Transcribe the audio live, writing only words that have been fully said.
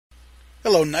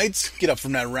Hello Knights, get up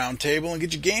from that round table and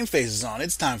get your game faces on.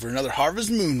 It's time for another Harvest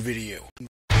Moon video.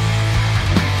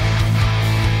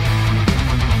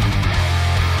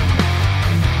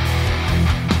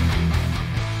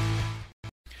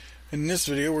 In this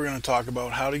video we're going to talk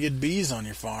about how to get bees on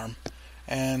your farm,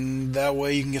 and that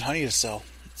way you can get honey to sell.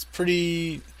 It's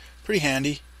pretty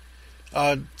handy.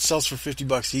 It sells for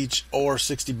 $50 each or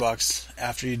 $60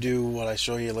 after you do what I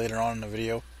show you later on in the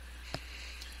video.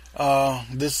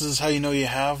 This is how you know you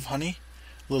have honey.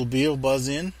 A little bee will buzz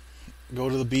in, go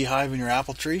to the beehive in your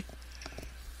apple tree,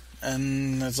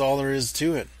 and that's all there is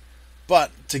to it.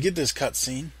 But to get this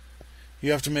cutscene,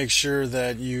 you have to make sure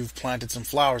that you've planted some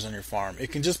flowers on your farm.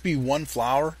 It can just be one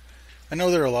flower. I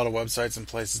know there are a lot of websites and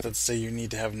places that say you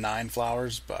need to have 9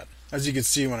 flowers, but as you can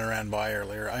see when I ran by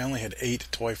earlier, I only had 8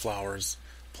 toy flowers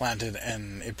planted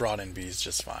and it brought in bees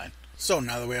just fine. So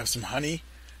now that we have some honey,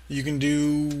 you can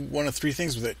do one of 3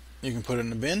 things with it. You can put it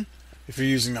in a bin. If you're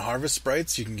using the harvest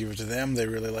sprites, you can give it to them. They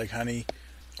really like honey.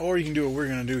 Or you can do what we're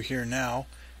going to do here now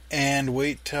and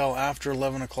wait till after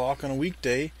 11 o'clock on a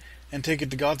weekday and take it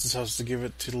to Gotz's house to give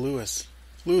it to Lewis.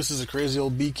 Lewis is a crazy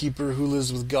old beekeeper who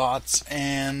lives with Gotz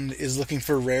and is looking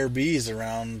for rare bees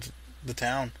around the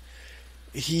town.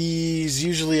 He's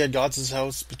usually at Gotz's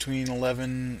house between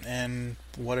 11 and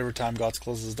whatever time Gotz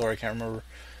closes his door, I can't remember.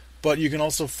 But you can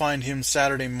also find him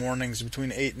Saturday mornings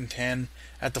between 8 and 10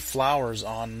 at the Flowers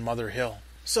on Mother Hill.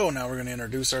 So now we're going to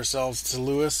introduce ourselves to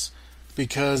Lewis,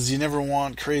 because you never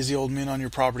want crazy old men on your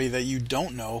property that you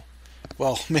don't know.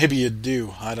 Well, maybe you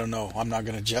do. I don't know. I'm not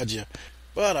going to judge you.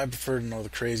 But I prefer to know the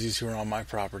crazies who are on my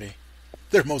property.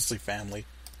 They're mostly family.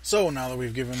 So now that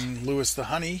we've given Lewis the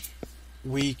honey,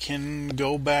 we can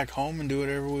go back home and do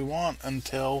whatever we want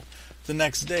until the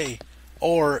next day.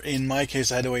 Or, in my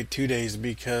case, I had to wait 2 days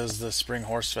because the Spring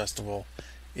Horse Festival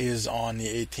is on the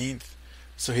 18th.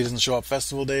 So he doesn't show up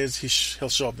festival days. He'll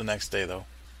show up the next day, though.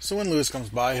 So when Lewis comes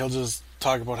by, he'll just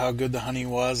talk about how good the honey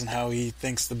was and how he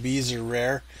thinks the bees are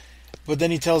rare. But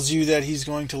then he tells you that he's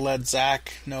going to let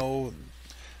Zach know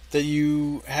that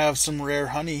you have some rare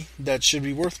honey that should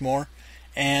be worth more.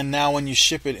 And now when you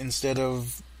ship it, instead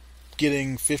of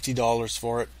getting $50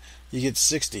 for it, you get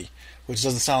 $60, which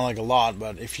doesn't sound like a lot,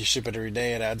 but if you ship it every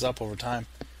day, it adds up over time.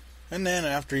 And then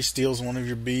after he steals one of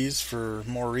your bees for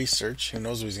more research, who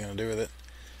knows what he's going to do with it,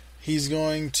 he's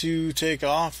going to take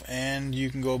off and you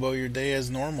can go about your day as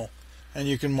normal. And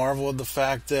you can marvel at the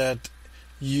fact that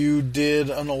you did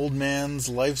an old man's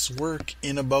life's work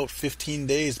in about 15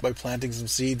 days by planting some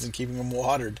seeds and keeping them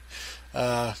watered.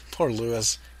 Poor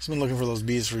Lewis. He's been looking for those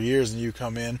bees for years, and you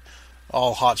come in,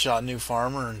 all hotshot new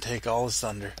farmer, and take all his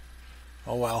thunder.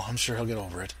 Oh well, I'm sure he'll get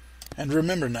over it. And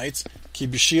remember, Knights,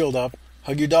 keep your shield up,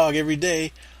 hug your dog every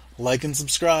day, like and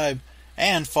subscribe,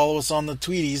 and follow us on the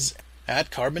Tweeties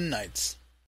at Carbon Knights.